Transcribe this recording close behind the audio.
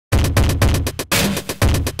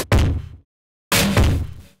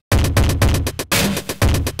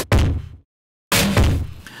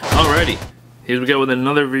Alrighty, here we go with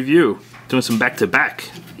another review. Doing some back-to-back.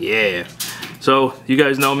 Yeah. So, you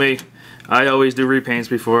guys know me. I always do repaints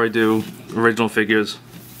before I do original figures.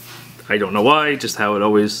 I don't know why, just how it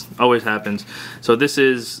always happens. So this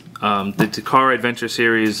is the Takara Adventure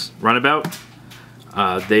Series Runabout.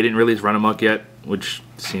 They didn't release Runabout yet, which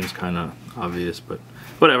seems kind of obvious, but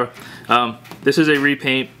whatever. This is a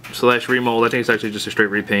repaint slash remold. I think it's actually just a straight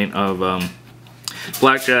repaint of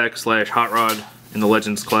Blackjack slash Hot Rod in the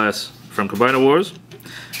Legends class from Combiner Wars,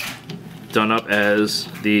 done up as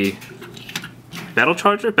the Battle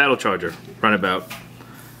Charger Runabout.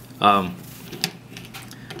 You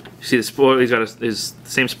see the spoiler, he's got his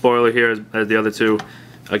same spoiler here as the other two.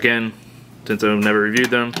 Again, since I've never reviewed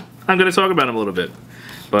them, I'm going to talk about them a little bit.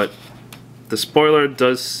 But the spoiler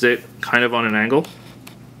does sit kind of on an angle.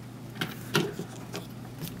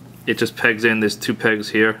 It just pegs in, there's two pegs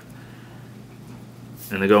here,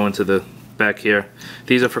 and they go into the back here.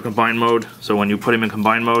 These are for combined mode, so when you put them in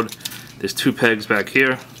combined mode, there's two pegs back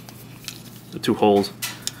here, the two holes.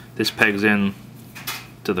 This pegs in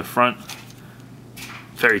to the front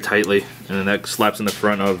very tightly, and then that slaps in the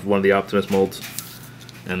front of one of the Optimus molds,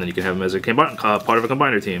 and then you can have them as a part of a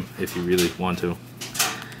combiner team if you really want to.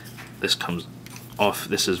 This comes off.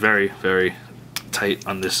 This is very, very tight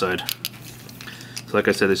on this side. So like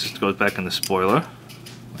I said, this just goes back in the spoiler,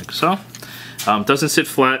 like so. Doesn't sit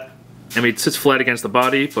flat. I mean, it sits flat against the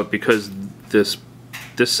body, but because this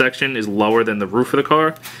section is lower than the roof of the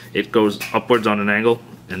car, it goes upwards on an angle,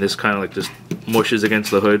 and this kind of like just mushes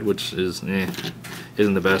against the hood, which is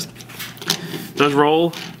isn't the best. Does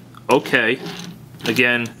roll okay.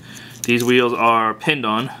 Again, these wheels are pinned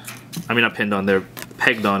on. I mean, not pinned on. They're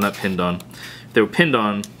pegged on, not pinned on. If they were pinned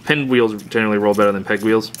on, pinned wheels generally roll better than pegged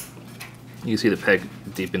wheels. You can see the peg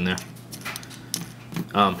deep in there.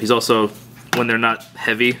 He's also, when they're not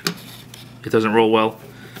heavy, it doesn't roll well.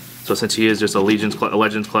 So since he is just a Legends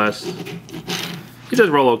class, he does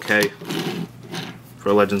roll okay for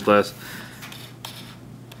a Legends class.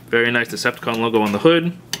 Very nice Decepticon logo on the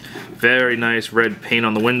hood. Very nice red paint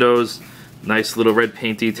on the windows. Nice little red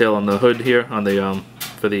paint detail on the hood here on the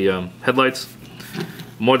for the headlights.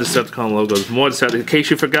 More Decepticon logos. More Decepticon. In case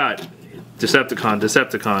you forgot,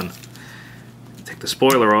 Decepticon. Take the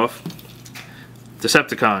spoiler off.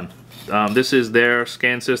 Decepticon. This is their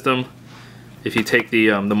scan system. If you take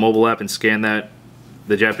the mobile app and scan that,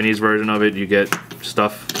 the Japanese version of it, you get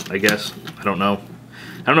stuff, I guess. I don't know.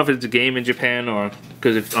 I don't know if it's a game in Japan, or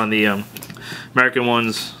because if on the American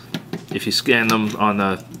ones, if you scan them on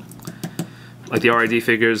the like the RID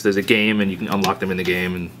figures, there's a game and you can unlock them in the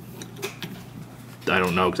game. And I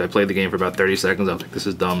don't know, because I played the game for about 30 seconds. I was like, this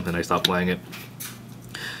is dumb, and I stopped playing it.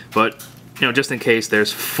 But you know, just in case,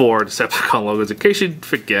 there's 4 Decepticon logos. In case you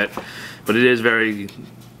forget, but it is a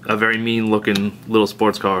very mean-looking little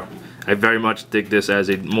sports car. I very much dig this as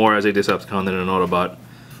more as a Decepticon than an Autobot.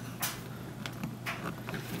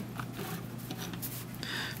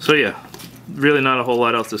 So yeah, really not a whole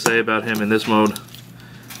lot else to say about him in this mode.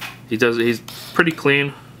 He's pretty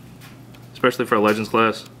clean, especially for a Legends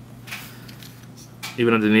class.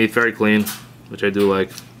 Even underneath, very clean, which I do like.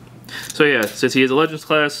 So yeah, since he is a Legends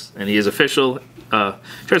class and he is official,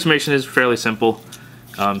 transformation is fairly simple.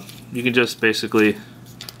 You can just basically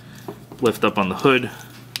lift up on the hood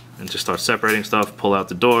and just start separating stuff, pull out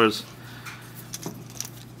the doors,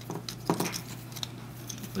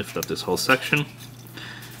 lift up this whole section.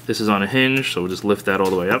 This is on a hinge, so we'll just lift that all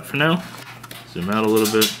the way up for now. Zoom out a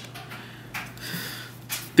little bit.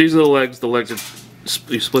 These are the legs. The legs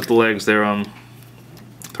are, you split the legs, they're on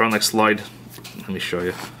like slide. Let me show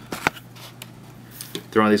you.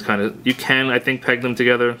 They're on these kind of, you can, I think, peg them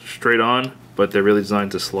together straight on, but they're really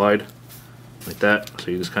designed to slide like that. So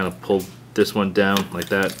you just kind of pull this one down like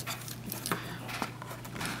that,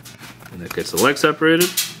 and that gets the leg separated.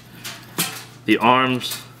 The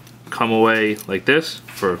arms come away like this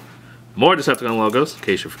for more Decepticon logos, in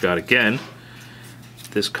case you forgot again.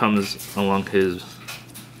 This comes along his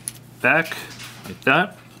back like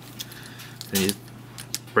that. And you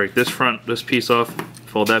break this piece off,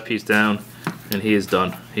 fold that piece down, and he is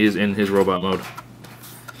done. He is in his robot mode.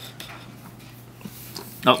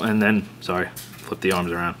 Oh, and then, sorry, flip the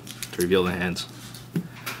arms around to reveal the hands.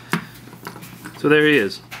 So there he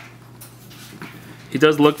is. He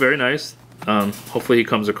does look very nice. Hopefully he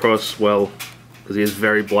comes across well, because he is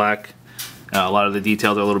very black. A lot of the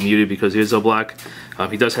details are a little muted because he is so black.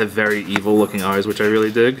 He does have very evil looking eyes, which I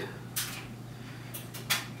really dig.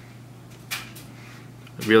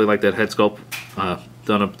 I really like that head sculpt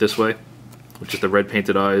done up this way, which is the red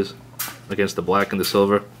painted eyes against the black and the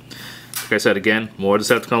silver. Like I said, again, more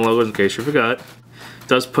Decepticon logos in case you forgot. It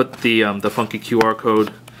does put the funky QR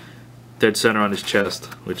code dead center on his chest,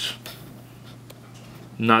 which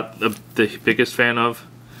not the biggest fan of.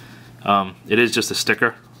 It is just a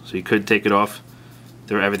sticker, so you could take it off.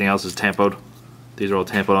 Everything else is tampoed. These are all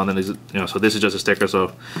tampoed on. Then these, so this is just a sticker,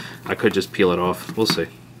 so I could just peel it off. We'll see.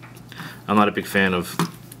 I'm not a big fan of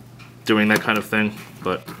doing that kind of thing,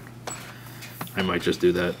 but I might just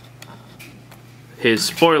do that. His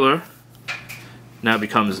spoiler now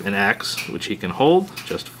becomes an axe, which he can hold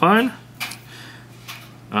just fine.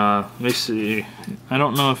 Let me see. I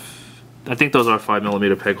don't know if... I think those are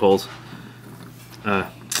 5mm peg holes. I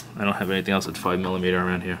don't have anything else that's 5mm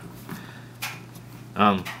around here.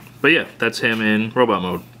 But yeah, that's him in robot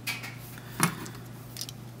mode.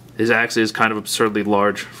 His axe is kind of absurdly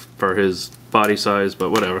large for his body size,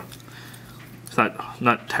 but whatever. It's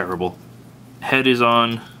not terrible. Head is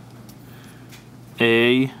on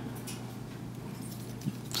a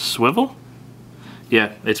swivel?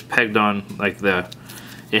 Yeah, it's pegged on like that.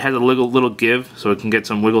 It has a little give, so it can get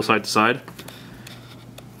some wiggle side to side.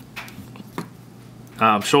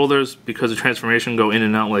 Shoulders, because of transformation, go in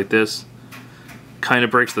and out like this. Kind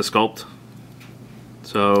of breaks the sculpt,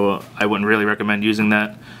 so I wouldn't really recommend using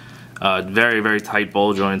that. Very tight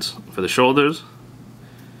ball joints for the shoulders.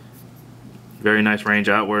 Very nice range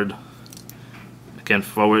outward. Again,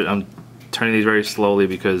 forward. I'm turning these very slowly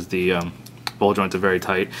because the ball joints are very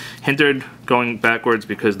tight. Hindered going backwards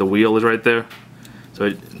because the wheel is right there, so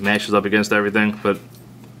it mashes up against everything, but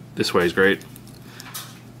this way is great.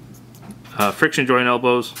 Friction joint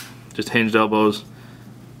elbows, just hinged elbows.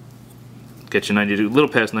 Get you a little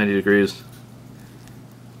past 90 degrees,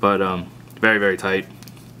 but very tight.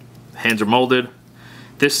 Hands are molded.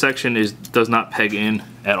 This section does not peg in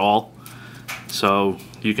at all, so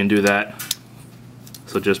you can do that.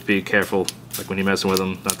 So just be careful, like when you're messing with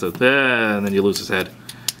them, not to, and then you lose his head.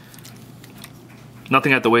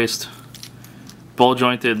 Nothing at the waist. Ball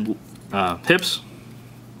jointed hips.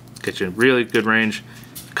 Get you really good range.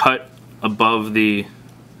 Cut above the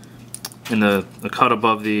cut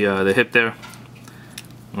above the hip there,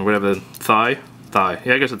 or whatever, the thigh.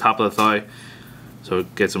 Yeah, I guess the top of the thigh. So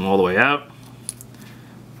it gets him all the way out.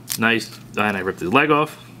 Nice. And I ripped his leg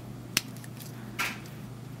off.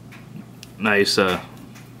 Nice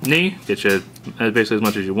knee. Get you basically as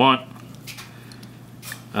much as you want.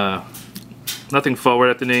 Nothing forward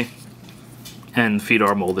at the knee, and feet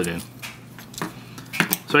are molded in.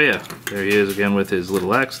 So yeah, there he is again with his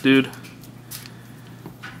little axe dude.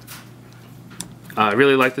 I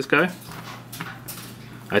really like this guy.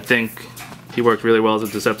 I think he worked really well as a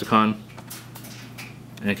Decepticon.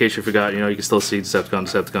 And in case you forgot, you can still see Decepticon,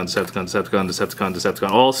 Decepticon, Decepticon, Decepticon, Decepticon,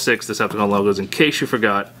 Decepticon. All 6 Decepticon logos, in case you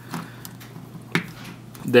forgot.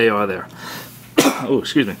 They are there. Oh,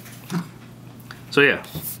 excuse me. So yeah.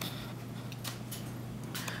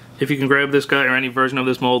 If you can grab this guy or any version of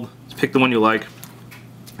this mold, just pick the one you like.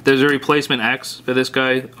 There's a replacement axe for this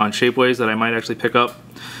guy on Shapeways that I might actually pick up,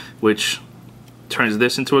 which turns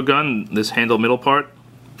this into a gun, this handle middle part,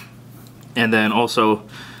 and then also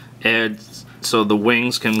adds so the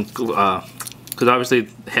wings can, because obviously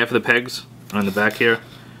half of the pegs are on the back here.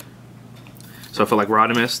 So for like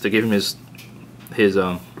Rodimus, to give him his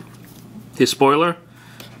spoiler,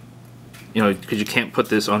 because you can't put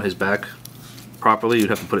this on his back properly, you'd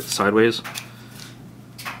have to put it sideways.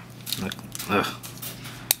 Like, ugh.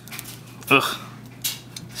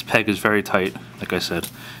 This peg is very tight, like I said.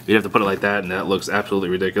 You'd have to put it like that, and that looks absolutely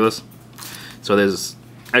ridiculous. So there's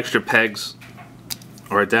extra pegs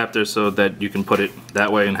or adapters so that you can put it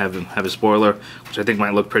that way and have a spoiler, which I think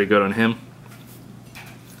might look pretty good on him.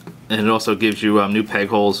 And it also gives you new peg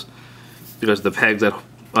holes, because the pegs that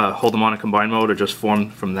hold them on in combined mode are just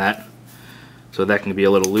formed from that. So that can be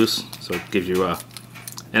a little loose, so it gives you an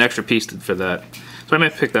extra piece for that. So I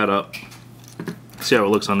might pick that up. See how it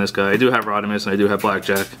looks on this guy. I do have Rodimus and I do have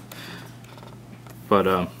Blackjack, but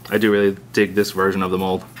I do really dig this version of the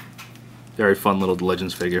mold. Very fun little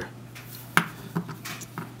Legends figure.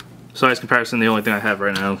 Size comparison, the only thing I have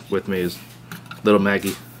right now with me is little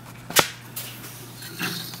Maggie.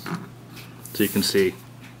 So you can see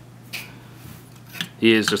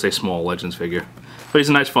he is just a small Legends figure, but he's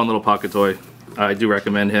a nice fun little pocket toy. I do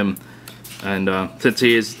recommend him, and since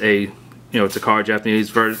he is a Takara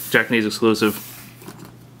Japanese exclusive,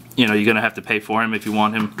 you're gonna have to pay for him if you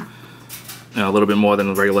want him a little bit more than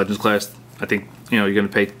the regular Legends class. I think you're gonna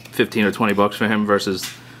pay 15 or 20 bucks for him versus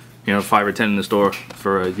 5 or 10 in the store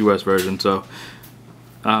for a US version. So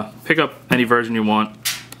pick up any version you want.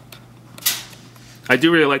 I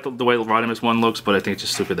do really like the way the Rodimus one looks, but I think it's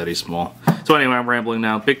just stupid that he's small. So anyway, I'm rambling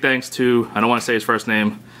now. Big thanks to, I don't want to say his first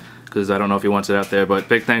name because I don't know if he wants it out there, but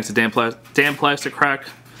big thanks to Dan Plastic Crack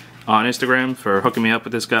on Instagram for hooking me up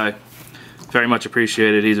with this guy. very much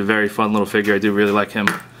appreciated. He's a very fun little figure. I do really like him.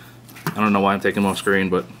 I don't know why I'm taking him off screen,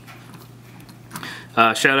 but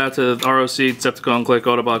shout out to ROC, Decepticon Click,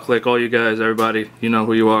 Autobot Click, all you guys, everybody. You know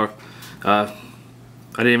who you are. I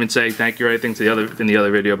didn't even say thank you or anything to in the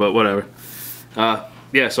other video, but whatever.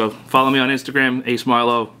 Yeah, so follow me on Instagram, Ace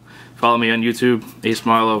Marlowe. Follow me on YouTube, Ace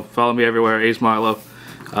Marlowe. Follow me everywhere, Ace Marlowe.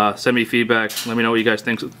 Send me feedback. Let me know what you guys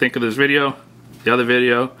think of this video, the other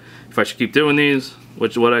video. If I should keep doing these,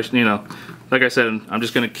 like I said, I'm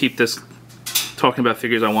just gonna keep this talking about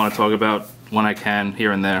figures I want to talk about when I can,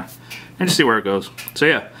 here and there, and just see where it goes. So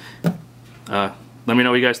yeah, let me know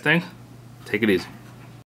what you guys think. Take it easy.